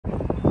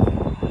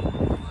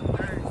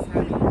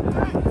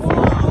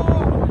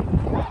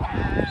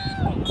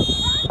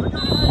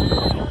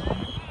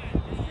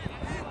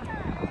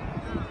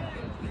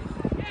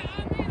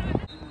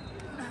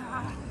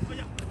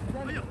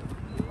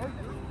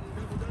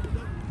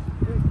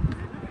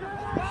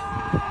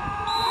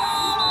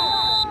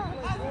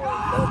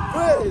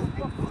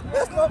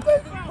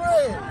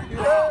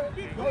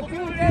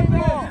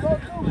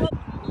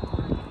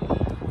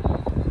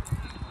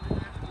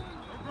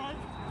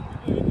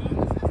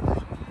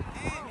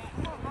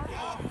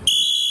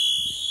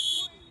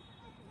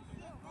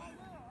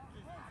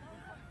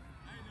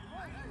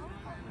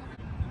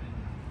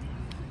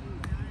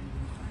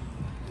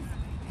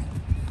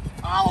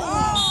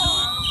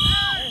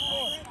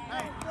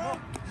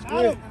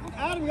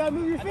Adam, you gotta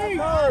move your feet.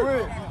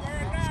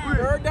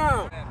 Third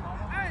down.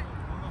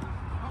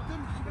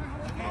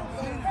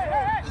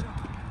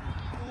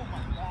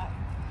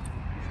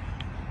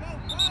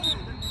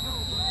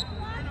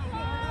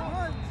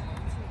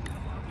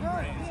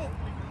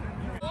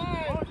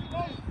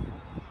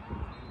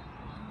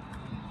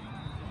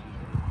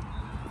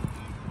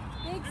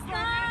 Big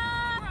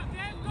stop!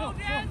 Go,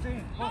 Dan!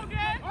 Go,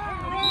 Dan!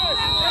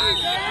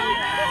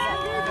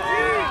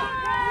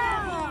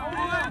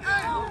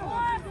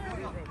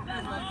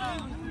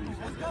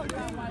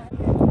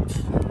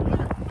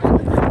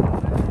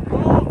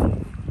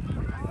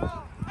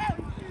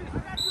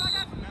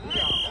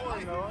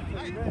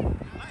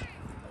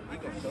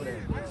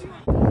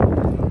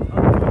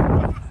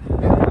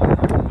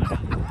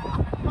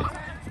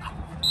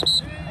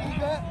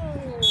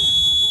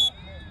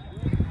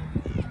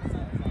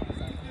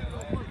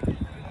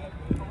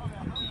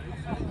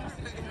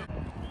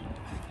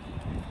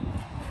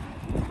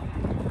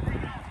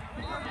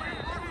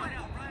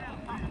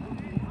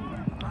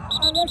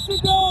 Let's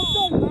sit there all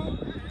day, man.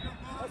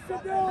 Let's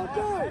sit there all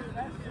day.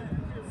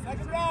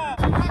 Next round!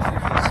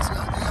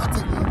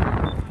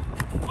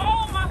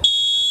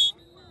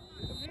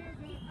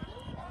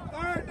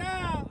 Third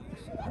down!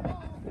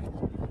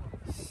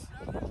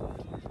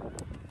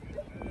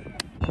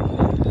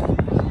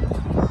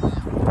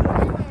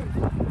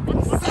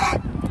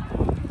 Sack!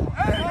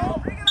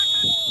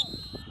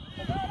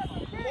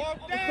 Walk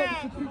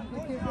down!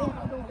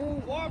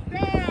 Walk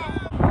down!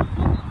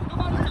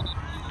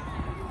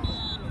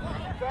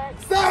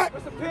 Sack!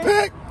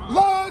 Pick!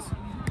 Loss!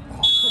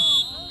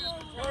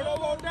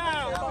 Turnover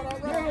down!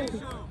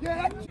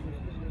 Yeah.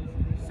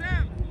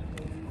 Sam!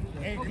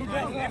 Hey, good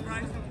job,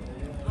 Bryce.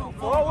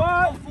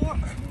 Forward.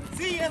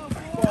 See ya!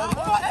 One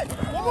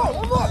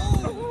more!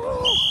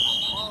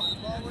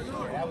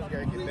 That was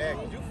gonna get back.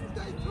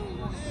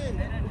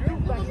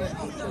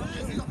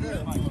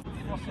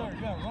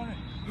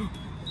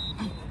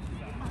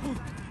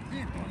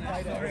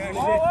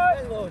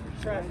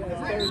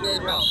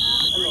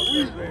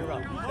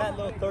 That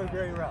little third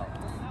grade route.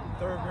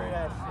 Third grade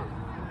ass shit.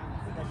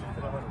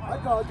 I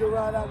called you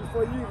right out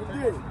before you even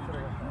did it.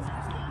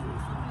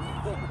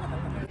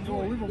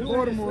 We from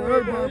Baltimore,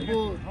 everybody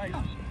boys.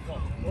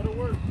 What'll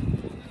work?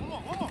 Come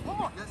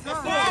on. Yes, sir.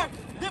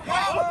 Dip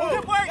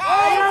work.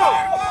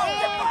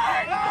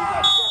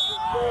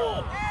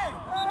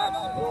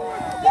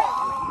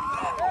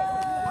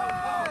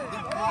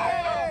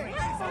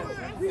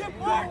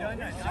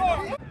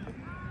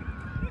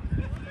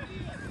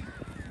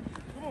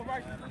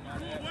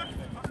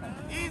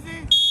 Easy.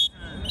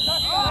 Play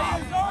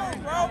your zone,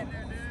 bro.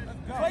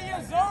 Play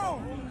your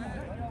zone.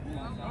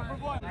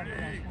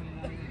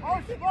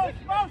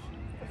 Motion.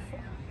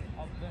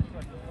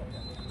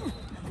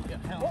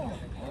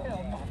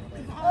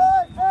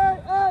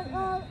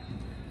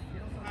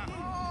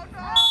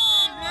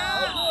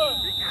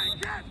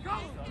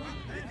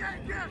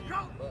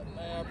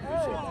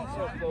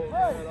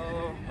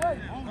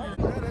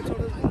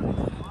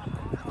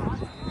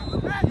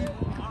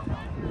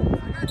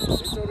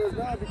 So there's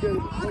not because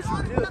once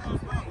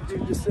you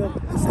give yourself,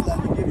 it's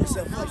like you give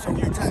yourself flex on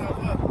your time.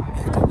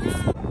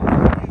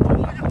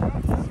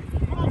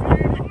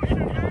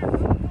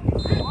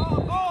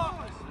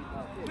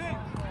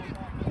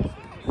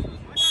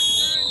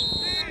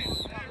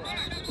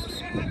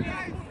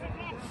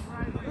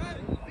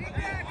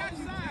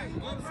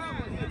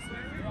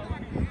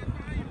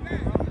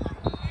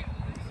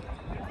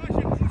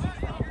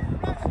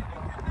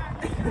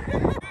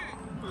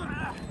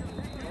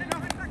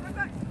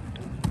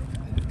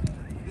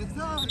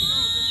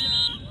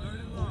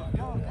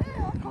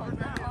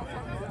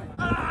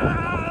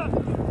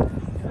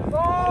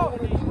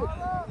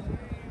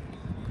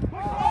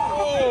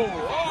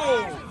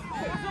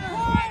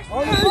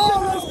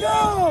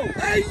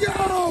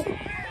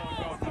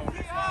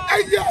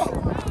 Hey yo!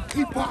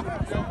 Keep popping.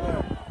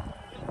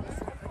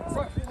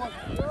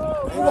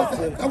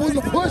 That was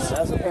a push.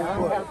 That's a big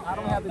push. I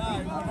don't have the deep.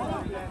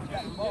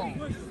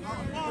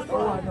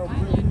 Oh, I know.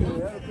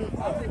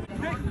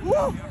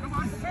 Woo!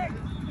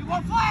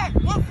 One flag!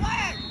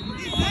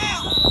 He's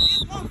down!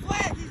 He's one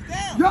flag, he's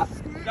down! Yes!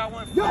 You got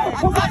one flag. I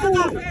touched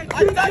him!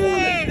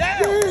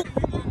 Down!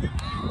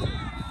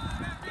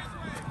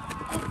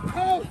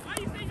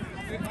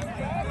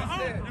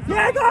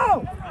 Diego!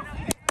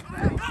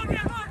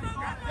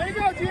 There you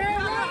go,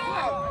 Diego!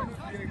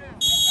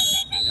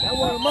 That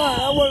wasn't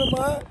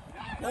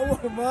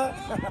mine.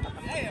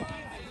 Damn!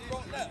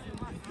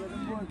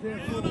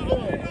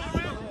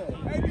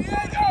 Hey,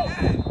 Diego!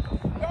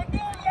 Don't do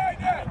it like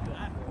that!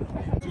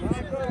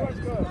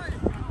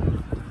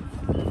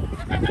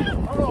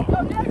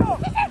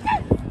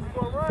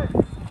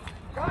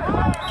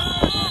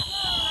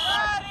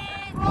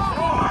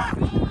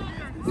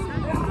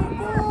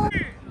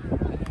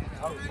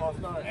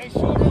 Hey,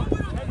 shoulder.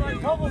 Everybody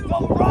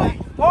double right.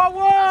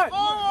 Forward!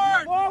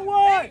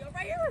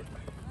 Right here.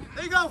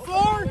 There you go,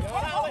 forward.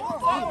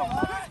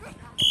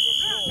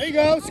 There you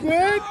go,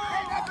 Squid.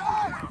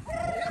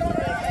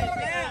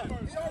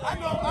 I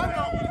know.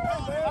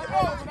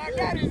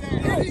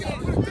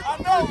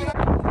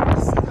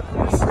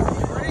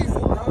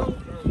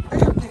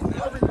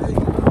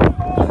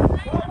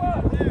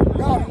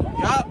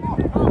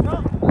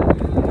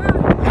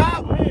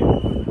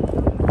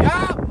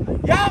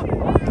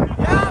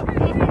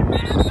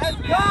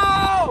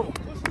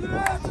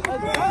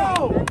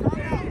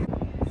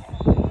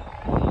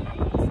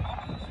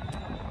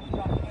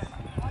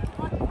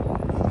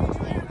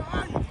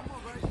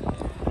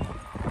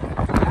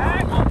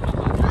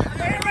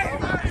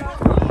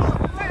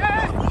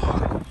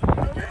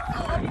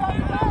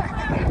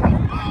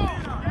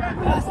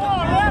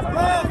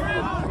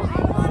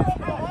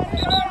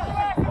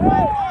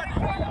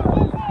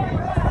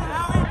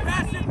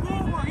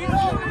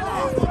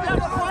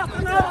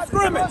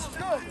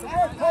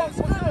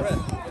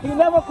 He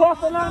never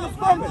crossed the line of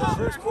scrimmage.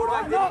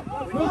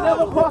 He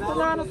never crossed the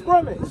line of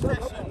scrimmage.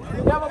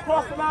 He never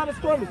crossed the line of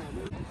scrimmage.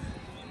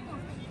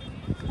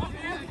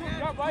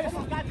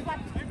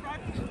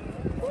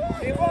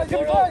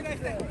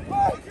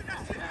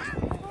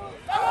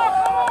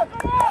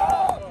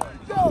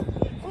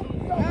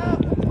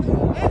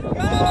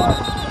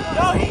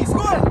 Yo, he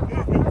scored.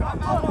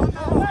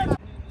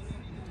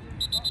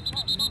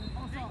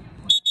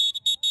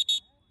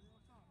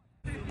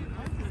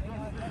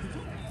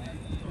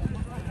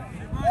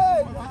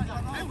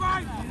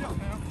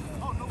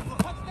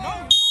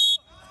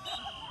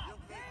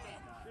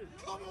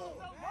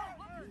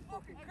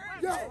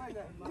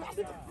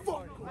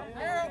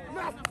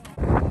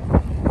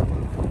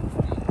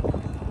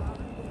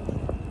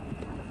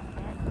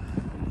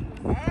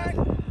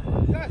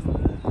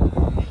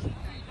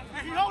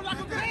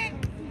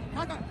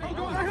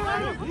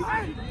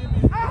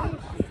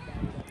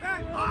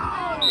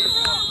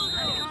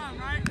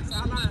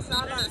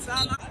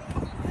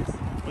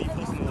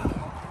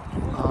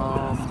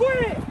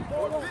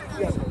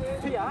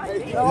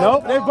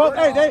 Nope, they both,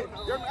 hey,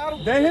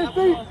 they hit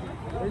feet.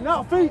 They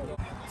not feet.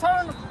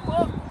 Turn the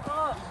fuck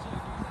up.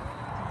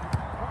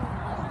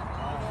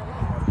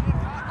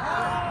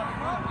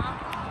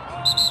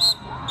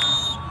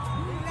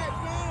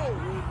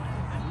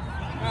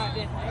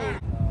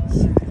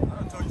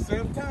 I told you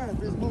 7 times,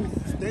 this move,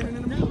 standing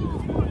in the middle.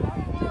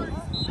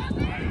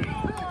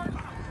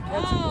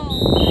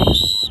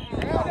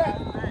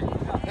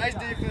 Nice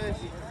defense.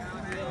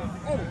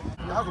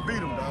 Y'all can beat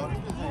him, dog.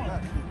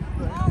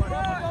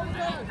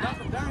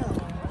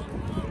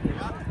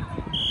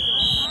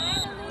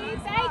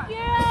 Thank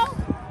you.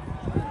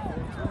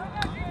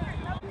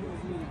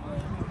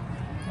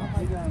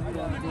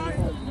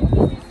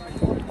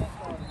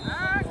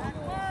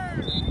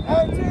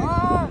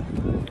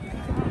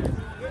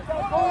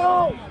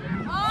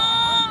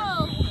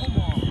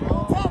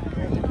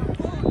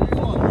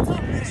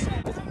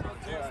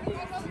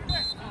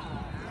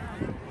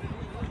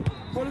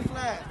 Pull his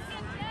flag.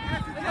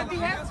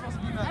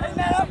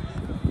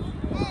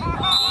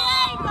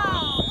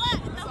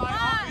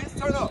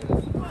 Turn up.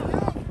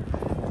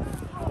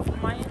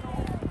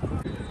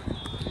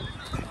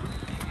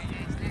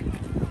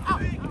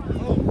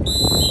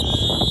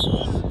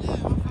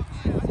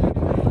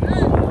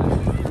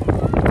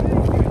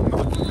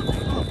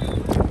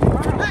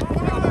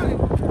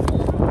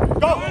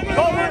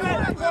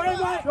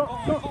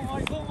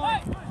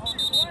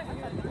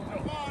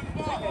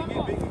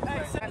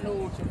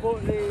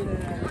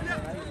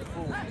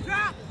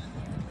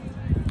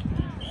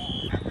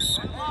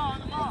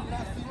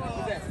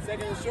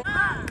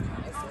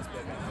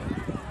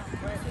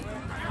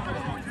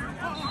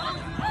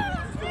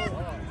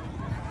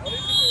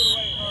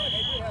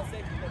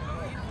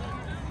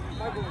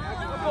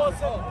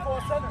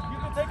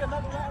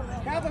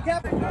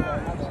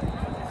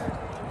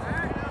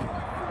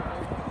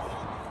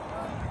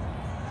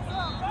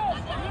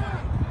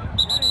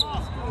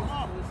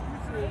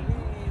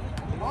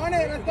 On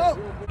it, let's go.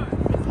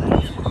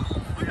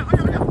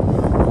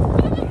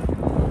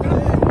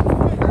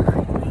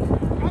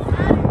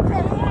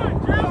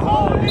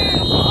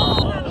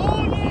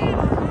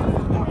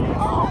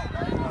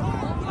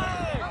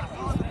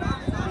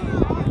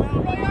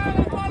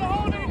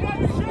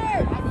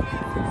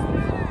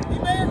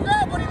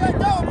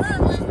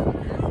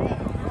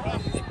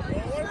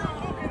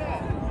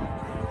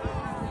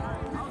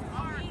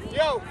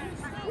 Yo,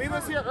 we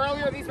was here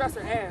earlier. These refs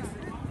are ass.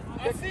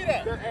 I see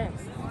that. They're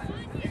ass.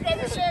 You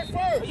guys are sharing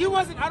first. You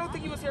wasn't. I don't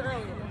think you was here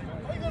earlier.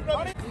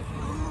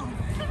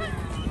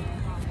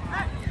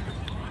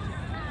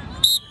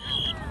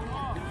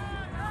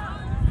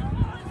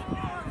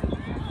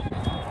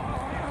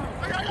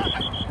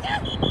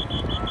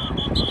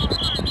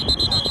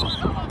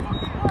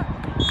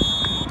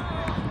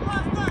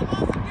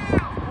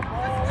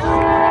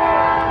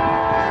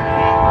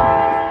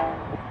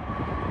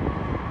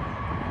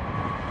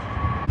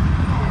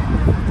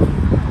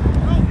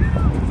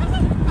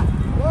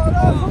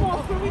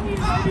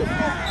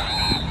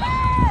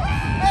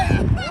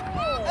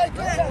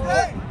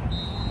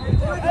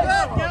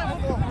 Hey,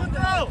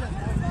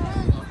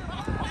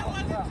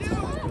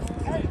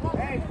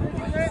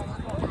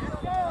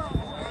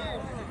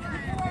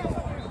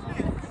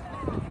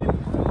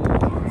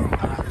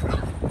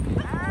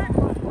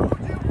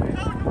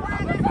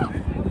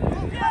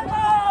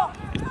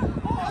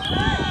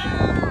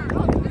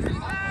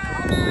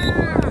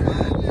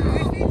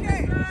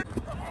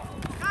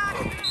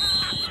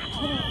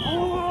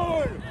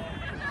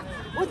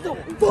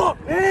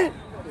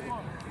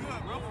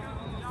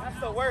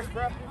 look worse,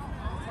 bro.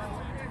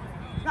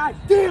 God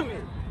damn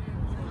it!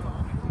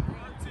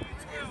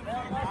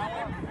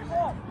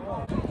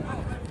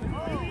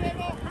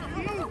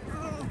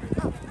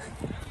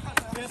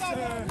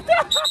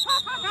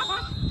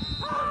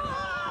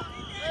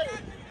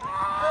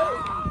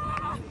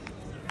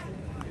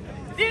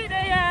 Did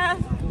they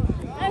ass?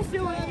 That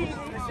shit was easy.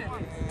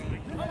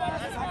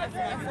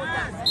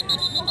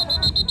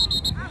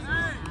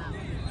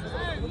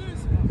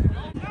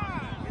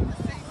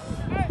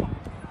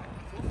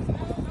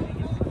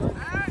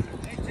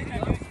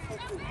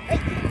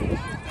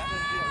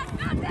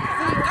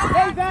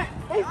 Hey, Zach!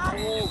 Hey!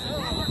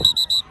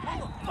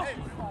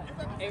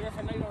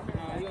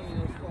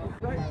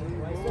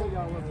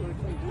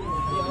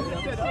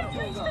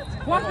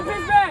 Watch the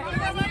pitch back.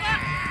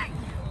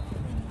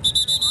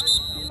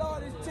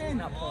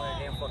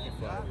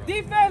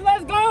 Defense,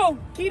 let's go.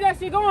 Keep that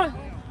shit going.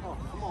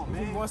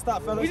 One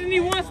stop, fellas. We just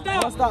need one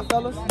stop. One stop,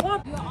 fellas.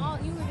 One.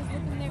 You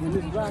were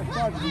just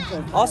looking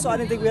there. Also, I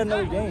didn't think we had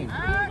another game.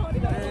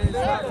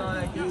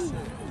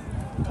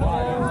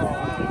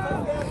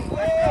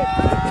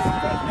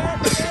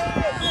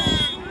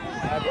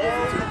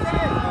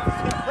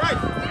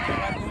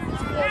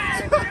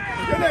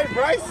 Your name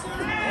Bryce?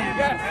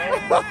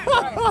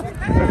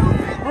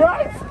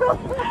 Bryce!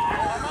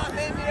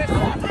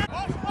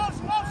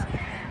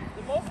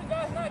 The motion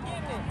guy's not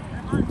getting it.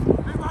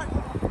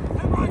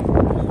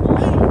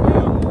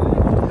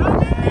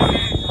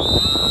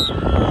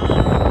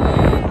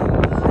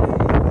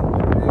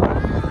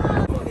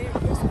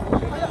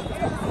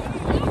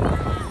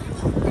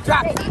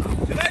 Drop it!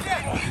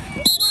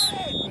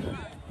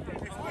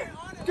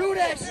 Do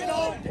that shit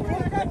on.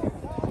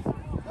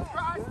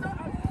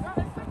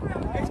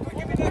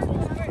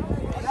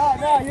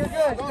 No, you're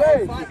good.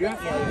 Good. Yes,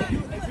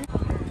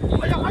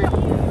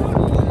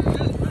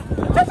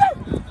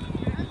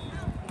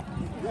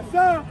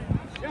 sir!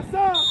 Yes,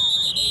 sir!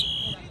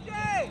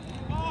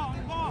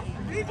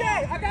 DJ,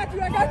 I got you,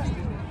 I got you.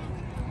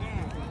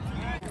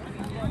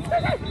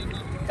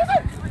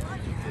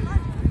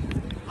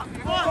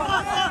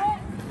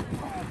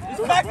 He's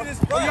back to this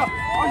front.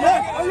 Oh,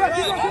 yeah,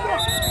 keep on the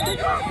ground.